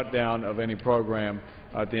shutdown of any program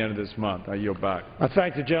at the end of this month. I yield back. I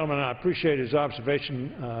thank the gentleman. I appreciate his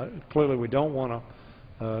observation. Clearly, we don't want to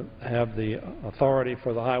have the authority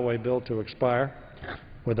for the highway bill to expire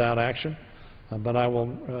without action. But I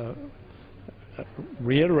will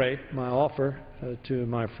reiterate my offer to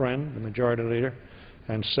my friend, the Majority Leader,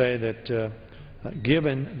 and say that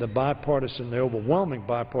given the bipartisan, the overwhelming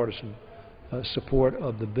bipartisan support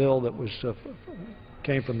of the bill that was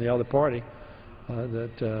came from the other party,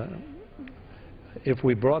 that if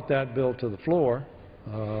we brought that bill to the floor,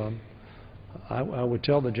 I would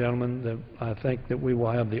tell the gentleman that I think that we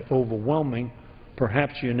will have the overwhelming,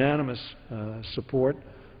 perhaps unanimous support,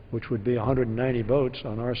 which would be 190 votes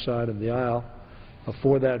on our side of the aisle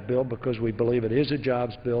for that bill, because we believe it is a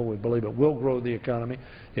jobs bill. We believe it will grow the economy.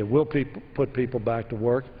 It will put people back to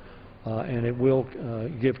work, and it will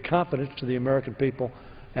give confidence to the American people,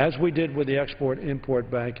 as we did with the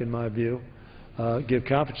Export-Import Bank, in my view, give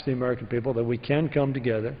confidence to the American people that we can come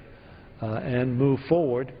together and move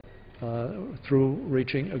forward through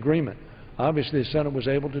reaching agreement. Obviously, the Senate was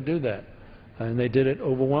able to do that, and they did it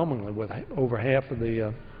overwhelmingly, with over half of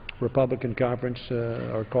the Republican conference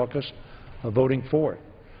or caucus voting for it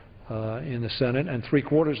in the Senate, and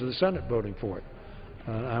 3/4 of the Senate voting for it.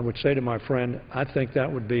 I would say to my friend, I think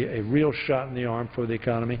that would be a real shot in the arm for the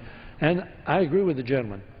economy. And I agree with the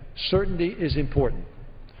gentleman. Certainty is important.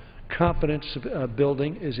 Confidence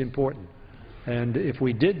building is important. And if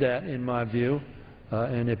we did that, in my view,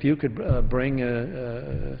 and if you could bring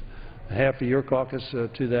half of your caucus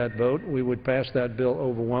to that vote, we would pass that bill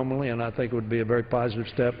overwhelmingly, and I think it would be a very positive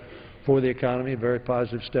step for the economy, a very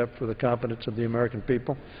positive step for the confidence of the American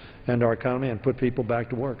people and our economy, and put people back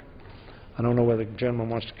to work. I don't know whether the gentleman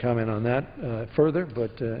wants to comment on that further,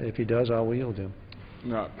 but if he does, I will yield to him.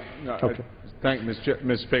 No. Okay. Thank you,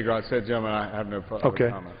 Mr. Speaker. I said, gentlemen, I have no further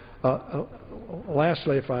comment.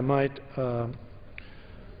 Lastly, if I might,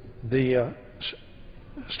 the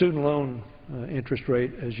student loan interest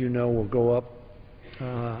rate, as you know, will go up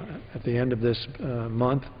at the end of this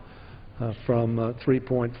month from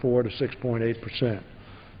 3.4 to 6.8%.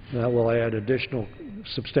 That will add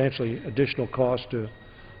substantially additional cost to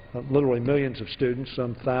literally millions of students,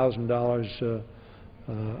 some $1,000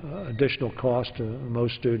 additional cost to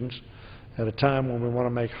most students at a time when we want to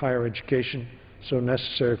make higher education so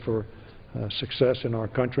necessary for success in our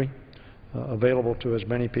country available to as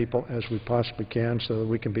many people as we possibly can so that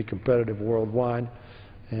we can be competitive worldwide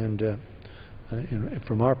and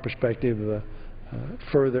from our perspective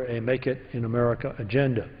further a Make It in America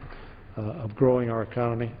agenda of growing our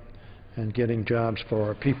economy and getting jobs for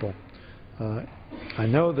our people. I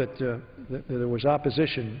know that there was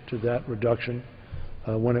opposition to that reduction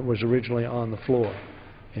when it was originally on the floor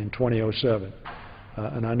in 2007.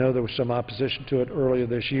 And I know there was some opposition to it earlier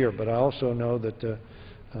this year, but I also know that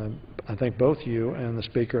I think both you and the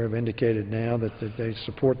Speaker have indicated now that they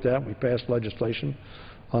support that. We passed legislation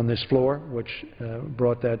on this floor which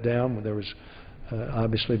brought that down. There was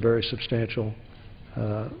obviously very substantial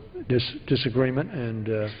disagreement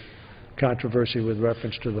and controversy with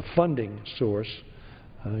reference to the funding source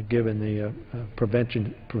given the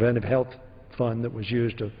preventive health fund that was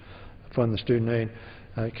used to fund the student aid.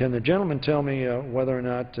 Can the gentleman tell me whether or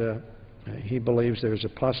not he believes there's a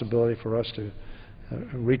possibility for us to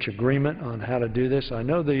reach agreement on how to do this? I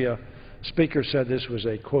know the Speaker said this was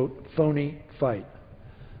a, quote, phony fight,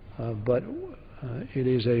 but it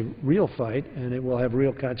is a real fight and it will have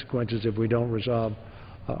real consequences if we don't resolve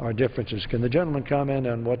our differences. Can the gentleman comment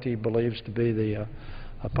on what he believes to be the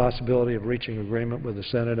possibility of reaching agreement with the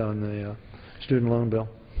Senate on the student loan bill?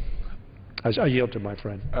 I yield to my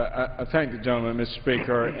friend. I thank the gentleman, Mr.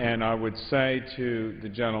 Speaker, and I would say to the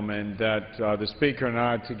gentleman that the Speaker and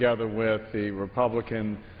I, together with the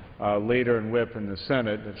Republican leader and whip in the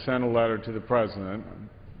Senate, have sent a letter to the President,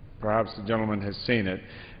 perhaps the gentleman has seen it,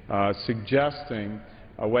 suggesting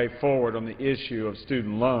a way forward on the issue of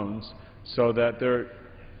student loans so that there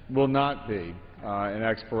will not be an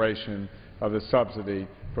expiration of the subsidy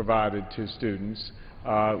provided to students.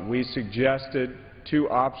 We suggested two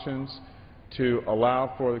options: to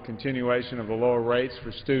allow for the continuation of the lower rates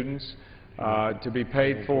for students to be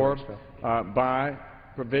paid for by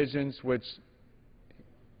provisions which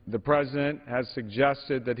the President has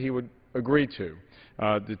suggested that he would agree to.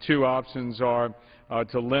 The two options are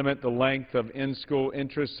to limit the length of in-school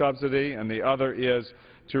interest subsidy, and the other is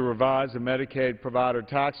to revise the Medicaid provider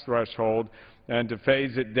tax threshold and to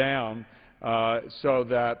phase it down so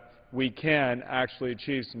that we can actually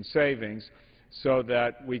achieve some savings, so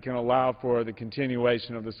that we can allow for the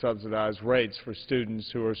continuation of the subsidized rates for students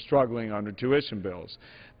who are struggling under tuition bills.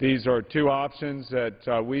 These are two options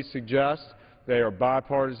that we suggest. They are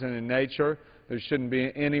bipartisan in nature. There shouldn't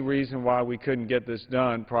be any reason why we couldn't get this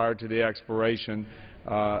done prior to the expiration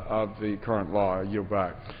of the current law. I yield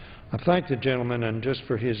back. I thank the gentleman, and just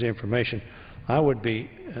for his information, I would be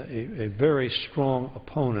a very strong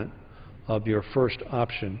opponent of your first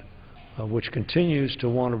option, which continues to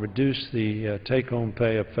want to reduce the take-home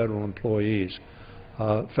pay of federal employees.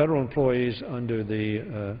 Federal employees under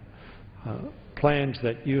the plans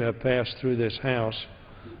that you have passed through this House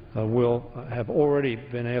will have already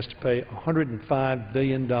been asked to pay $105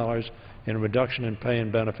 billion in reduction in pay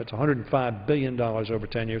and benefits, $105 billion over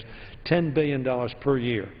 10 years, $10 billion per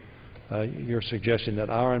year. You're suggesting that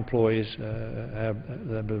our employees have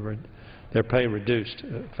their pay reduced,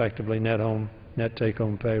 effectively net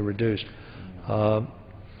take-home pay reduced.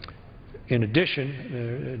 In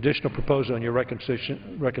addition, additional proposal on your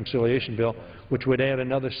reconciliation bill, which would add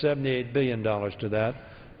another $78 billion to that,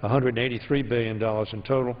 $183 billion in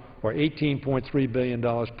total, or $18.3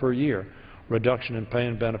 billion per year, reduction in pay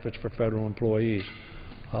and benefits for federal employees.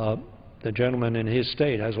 The gentleman in his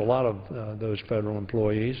state has a lot of those federal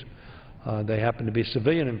employees. They happen to be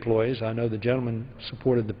civilian employees. I know the gentleman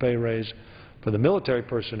supported the pay raise for the military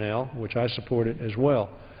personnel, which I supported as well.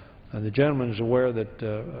 And the gentleman is aware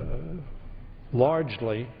that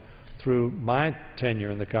largely through my tenure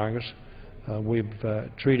in the Congress, we've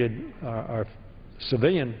treated our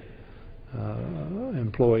civilian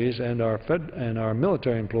employees and our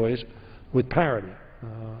military employees with parity.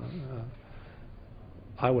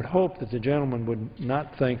 I would hope that the gentleman would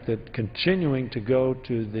not think that continuing to go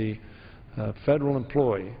to the federal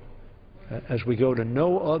employee as we go to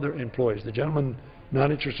no other employees. The gentleman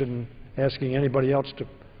not interested in asking anybody else to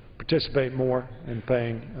participate more in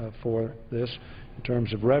paying for this in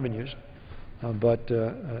terms of revenues. but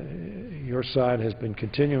your side has been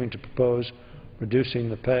continuing to propose reducing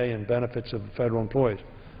the pay and benefits of federal employees.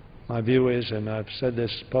 My view is, and I've said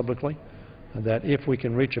this publicly, that if we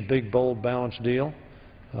can reach a big, bold, balanced deal,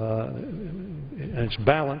 and it's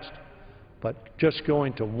balanced, but just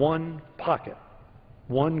going to one pocket,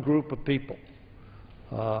 one group of people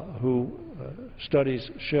who studies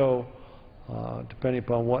show, depending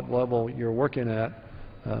upon what level you're working at,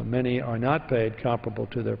 many are not paid comparable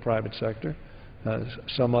to their private sector.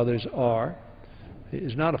 Some others are. It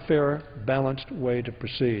is not a fair, balanced way to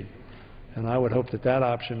proceed. And I would hope that that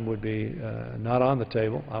option would be not on the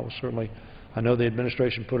table. I know the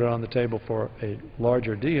administration put it on the table for a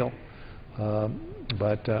larger deal,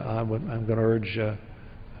 but I'm going to urge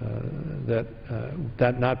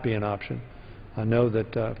that not be an option. I know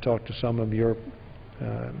that I've talked to some of your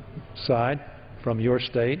side from your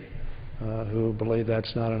state who believe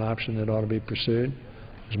that's not an option that ought to be pursued.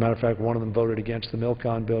 As a matter of fact, one of them voted against the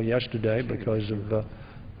Milcon bill yesterday because of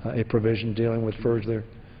a provision dealing with further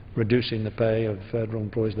reducing the pay of federal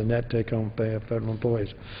employees, the net take-home pay of federal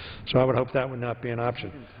employees. So I would hope that would not be an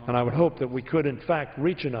option. And I would hope that we could, in fact,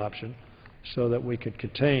 reach an option so that we could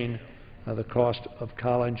contain the cost of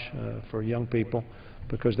college for young people,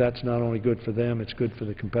 because that's not only good for them, it's good for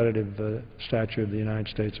the competitive stature of the United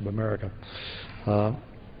States of America.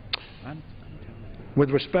 With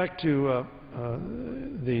respect to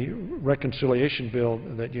the reconciliation bill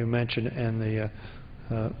that you mentioned, and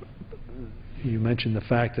you mentioned the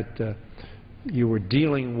fact that you were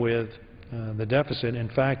dealing with the deficit. In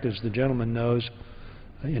fact, as the gentleman knows,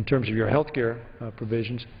 in terms of your health care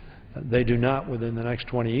provisions, they do not, within the next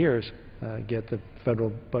 20 years, get the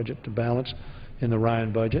federal budget to balance in the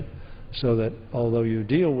Ryan budget, so that although you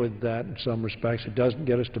deal with that in some respects, it doesn't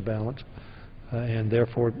get us to balance, and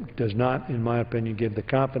therefore does not, in my opinion, give the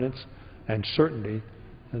confidence and certainty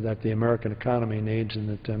that the American economy needs and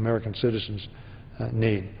that American citizens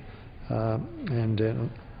need. I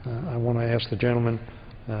want to ask the gentleman,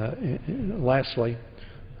 lastly,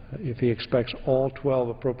 if he expects all 12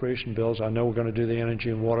 appropriation bills. I know we're going to do the energy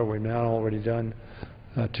and water. We've now already done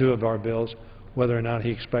 2 of our bills. Whether or not he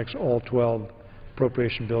expects all 12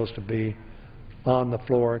 appropriation bills to be on the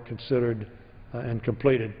floor, considered and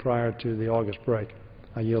completed prior to the August break.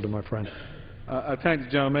 I yield to my friend. I thank the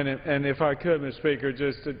gentleman, and if I could, Mr. Speaker,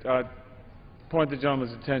 just point the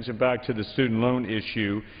gentleman's attention back to the student loan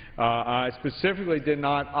issue. I specifically did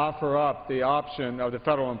not offer up the option of the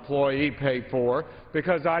federal employee paid for,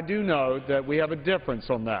 because I do know that we have a difference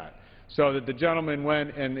on that. So that the gentleman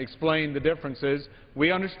went and explained the differences.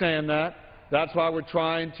 We understand that. That's why we're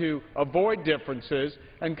trying to avoid differences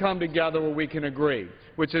and come together where we can agree,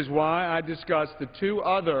 which is why I discussed the 2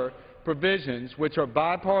 other provisions which are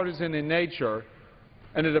bipartisan in nature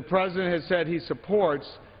and that the President has said he supports,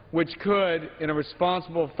 which could, in a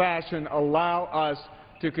responsible fashion, allow us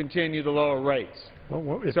to continue the lower rates.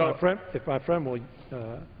 Well, if my friend will,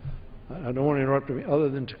 I don't want to interrupt him, other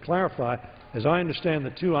than to clarify, as I understand the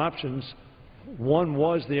 2 options, one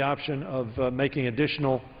was the option of making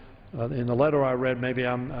additional, in the letter I read, maybe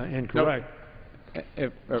I'm incorrect.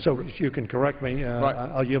 Nope. So you can correct me. Right.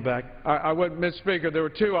 I'll yield back. Mr. Speaker, there were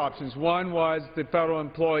 2 options. One was the federal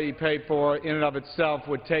employee paid for in and of itself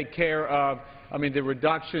would take care of, the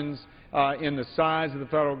reductions in the size of the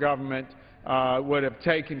federal government would have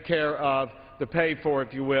taken care of the pay for,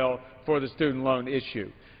 if you will, for the student loan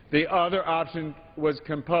issue. The other option was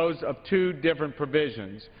composed of 2 different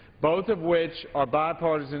provisions, both of which are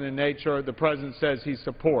bipartisan in nature. The President says he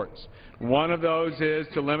supports. One of those is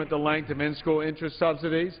to limit the length of in-school interest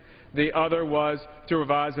subsidies. The other was to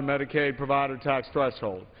revise the Medicaid provider tax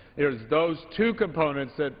threshold. It is those 2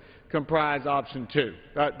 components that comprise option 2.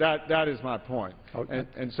 That is my point. Okay.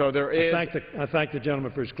 And so there is. I thank the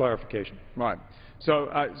gentleman for his clarification. Right. So,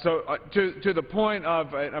 to the point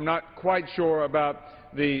of, I'm not quite sure about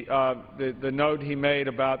the note he made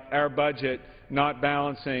about our budget not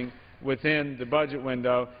balancing within the budget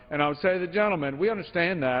window. And I would say to the gentleman, we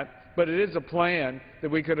understand that, but it is a plan that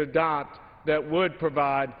we could adopt that would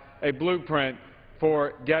provide a blueprint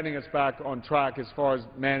for getting us back on track as far as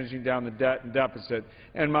managing down the debt and deficit.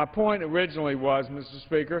 And my point originally was, Mr.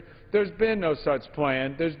 Speaker, there's been no such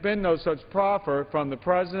plan. There's been no such proffer from the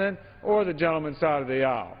President or the gentleman's side of the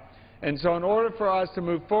aisle. And so in order for us to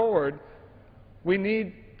move forward, we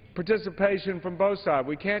need participation from both sides.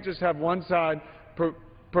 We can't just have one side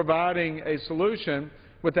providing a solution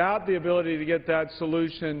without the ability to get that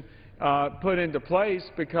solution put into place,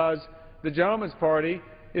 because the gentleman's party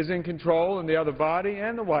is in control in the other body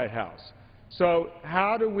and the White House. So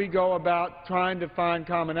how do we go about trying to find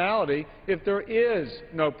commonality if there is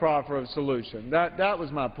no proffer of solution? That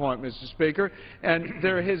was my point, Mr. Speaker, and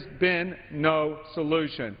there has been no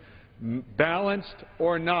solution, balanced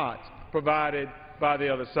or not, provided by the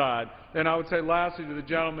other side. And I would say lastly to the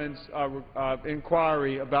gentleman's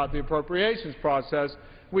inquiry about the appropriations process,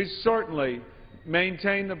 we certainly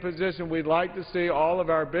maintain the position we'd like to see all of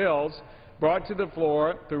our bills brought to the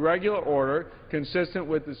floor through regular order, consistent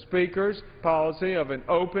with the Speaker's policy of an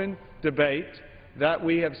open debate that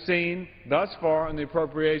we have seen thus far on the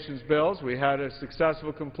appropriations bills. We had a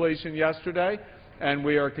successful completion yesterday, and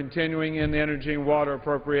we are continuing in the energy and water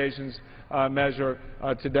appropriations measure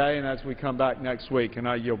today and as we come back next week. And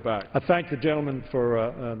I yield back. I thank the gentleman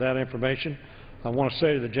for that information. I want to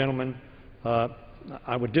say to the gentleman,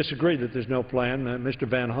 I would disagree that there's no plan. Mr.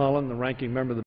 Van Hollen, the ranking member of the